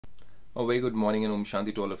A very good morning and Om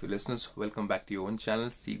Shanti to all of you listeners. Welcome back to your own channel,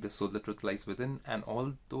 Seek the Soul, the Truth Lies Within. And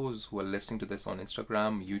all those who are listening to this on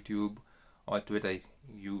Instagram, YouTube, or Twitter,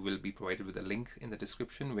 you will be provided with a link in the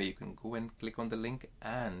description where you can go and click on the link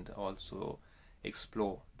and also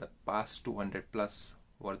explore the past 200 plus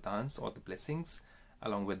vardhans or the blessings.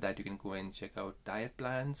 Along with that, you can go and check out diet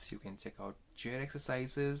plans, you can check out chair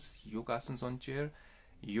exercises, yogasanas on chair,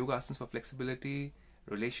 yogasanas for flexibility,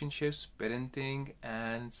 relationships, parenting,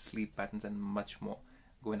 and sleep patterns, and much more.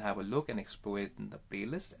 Go and have a look and explore it in the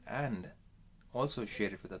playlist and also share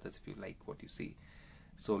it with others if you like what you see.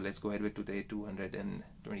 So let's go ahead with today,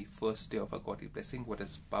 221st day of our godly blessing. What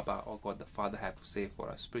does Baba or God the Father have to say for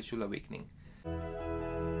our spiritual awakening?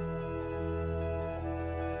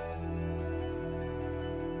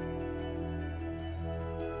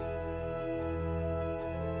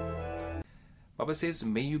 Baba says,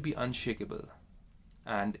 may you be unshakable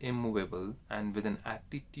and immovable and with an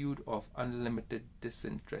attitude of unlimited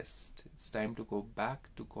disinterest. It's time to go back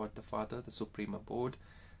to God the Father, the Supreme Abode.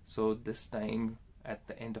 So this time at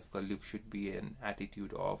the end of Kali Yuga should be an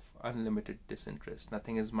attitude of unlimited disinterest.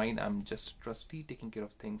 Nothing is mine. I'm just a trustee taking care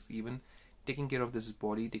of things, even taking care of this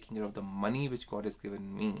body, taking care of the money which God has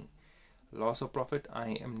given me. Loss or profit,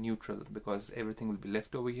 I am neutral because everything will be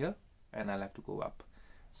left over here and I'll have to go up.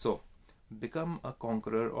 So become a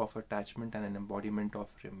conqueror of attachment and an embodiment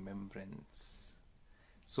of remembrance.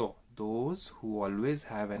 So those who always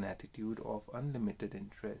have an attitude of unlimited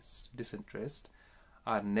disinterest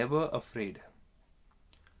are never afraid,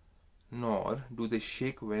 nor do they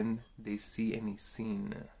shake when they see any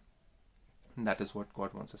scene. That is what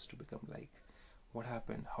God wants us to become like. What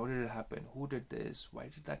happened? How did it happen? Who did this? Why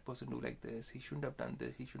did that person do like this? He shouldn't have done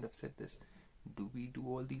this. He shouldn't have said this. Do we do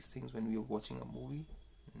all these things when we are watching a movie?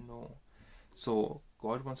 No. So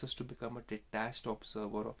God wants us to become a detached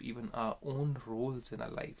observer of even our own roles in our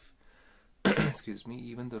life. Excuse me,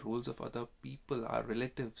 even the roles of other people, our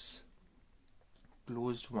relatives,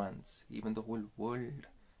 closed ones, even the whole world.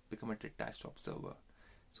 Become a detached observer.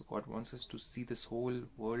 So God wants us to see this whole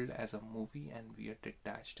world as a movie and we are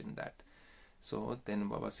detached in that. So then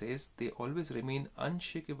Baba says, they always remain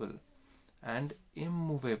unshakable and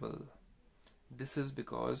immovable. This is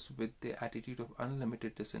because with the attitude of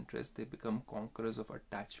unlimited disinterest, they become conquerors of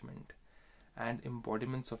attachment and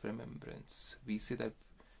embodiments of remembrance. We say that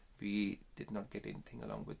we did not get anything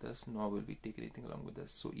along with us, nor will we take anything along with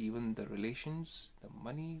us. So even the relations, the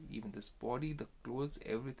money, even this body, the clothes,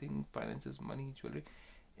 everything, finances, money, jewelry,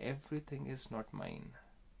 everything is not mine.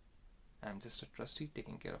 I'm just a trustee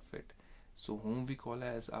taking care of it. So whom we call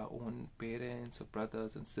as our own parents, or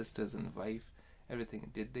brothers and sisters and wife, everything,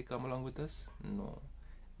 did they come along with us? No.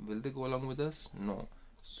 Will they go along with us? No.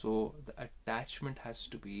 So the attachment has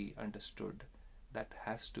to be understood. That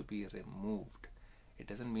has to be removed. It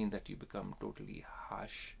doesn't mean that you become totally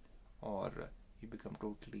harsh or you become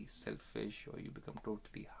totally selfish or you become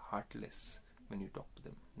totally heartless when you talk to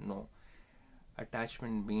them. No.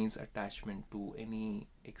 Attachment means attachment to any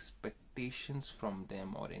expectations from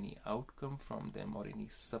them or any outcome from them or any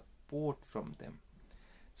support from them.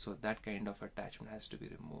 So that kind of attachment has to be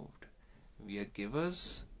removed. We are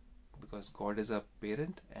givers because God is our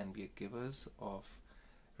parent, and we are givers of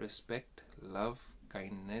respect, love,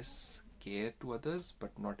 kindness, care to others,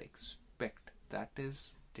 but not expect. That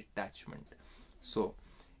is detachment. So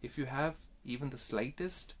if you have even the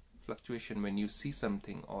slightest fluctuation when you see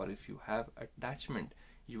something, or if you have attachment,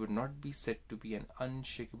 you would not be said to be an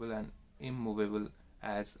unshakable and immovable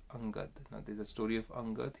as Angad. Now there's a story of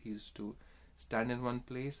Angad. He used to stand in one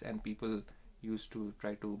place and people used to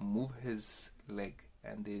try to move his leg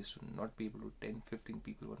and they used to not be able to, 10-15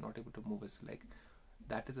 people were not able to move his leg.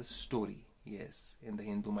 That is a story, yes, in the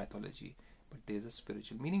Hindu mythology, but there's a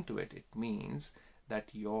spiritual meaning to it. It means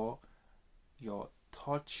that your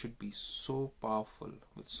thought should be so powerful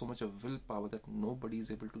with so much of willpower that nobody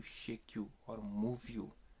is able to shake you or move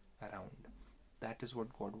you around. That is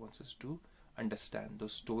what God wants us to understand.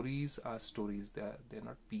 Those stories are stories. They're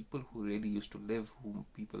not people who really used to live, whom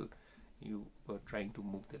people you were trying to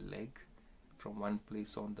move their leg from one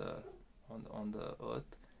place on the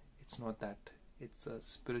earth. It's not that. It's a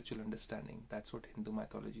spiritual understanding. That's what Hindu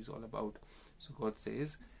mythology is all about. So God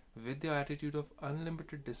says, with your attitude of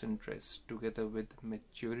unlimited disinterest together with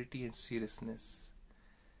maturity and seriousness,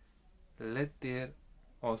 let there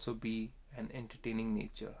also be an entertaining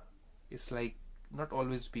nature. It's like not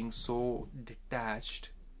always being so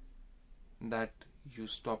detached that you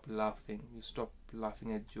stop laughing, you stop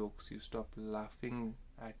laughing at jokes, you stop laughing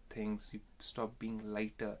at things, you stop being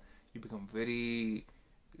lighter, you become very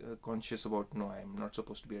conscious about, no, I'm not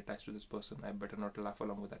supposed to be attached to this person, I better not laugh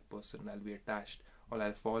along with that person, I'll be attached or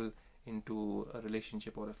I'll fall into a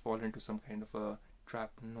relationship or fall into some kind of a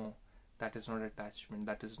trap. No, that is not attachment.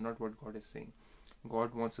 That is not what God is saying.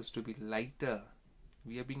 God wants us to be lighter.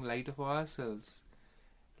 We are being lighter for ourselves,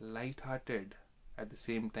 light-hearted, at the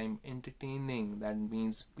same time entertaining. That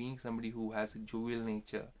means being somebody who has a jovial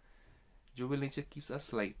nature. Jovial nature keeps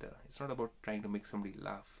us lighter. It's not about trying to make somebody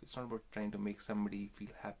laugh. It's not about trying to make somebody feel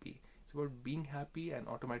happy. It's about being happy and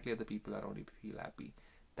automatically other people around you feel happy.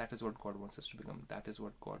 That is what God wants us to become. That is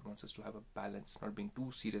what God wants us to have, a balance, not being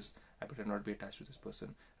too serious. I better not be attached to this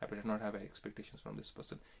person. I better not have expectations from this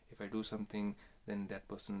person. If I do something, then that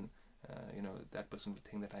person, that person will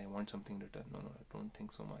think that I want something in return. No, I don't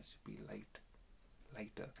think so much. Be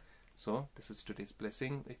lighter. So this is today's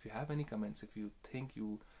blessing. If you have any comments, if you think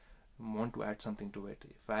you want to add something to it,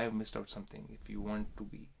 if I have missed out something, if you want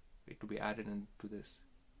it to be added into this,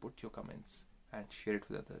 put your comments and share it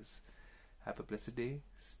with others. Have a blessed day,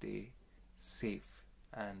 stay safe,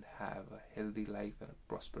 and have a healthy life and a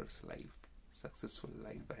prosperous life, successful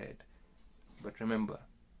life ahead. But remember,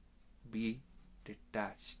 be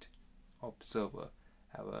detached observer.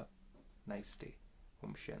 Have a nice day.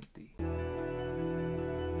 Om Shanti.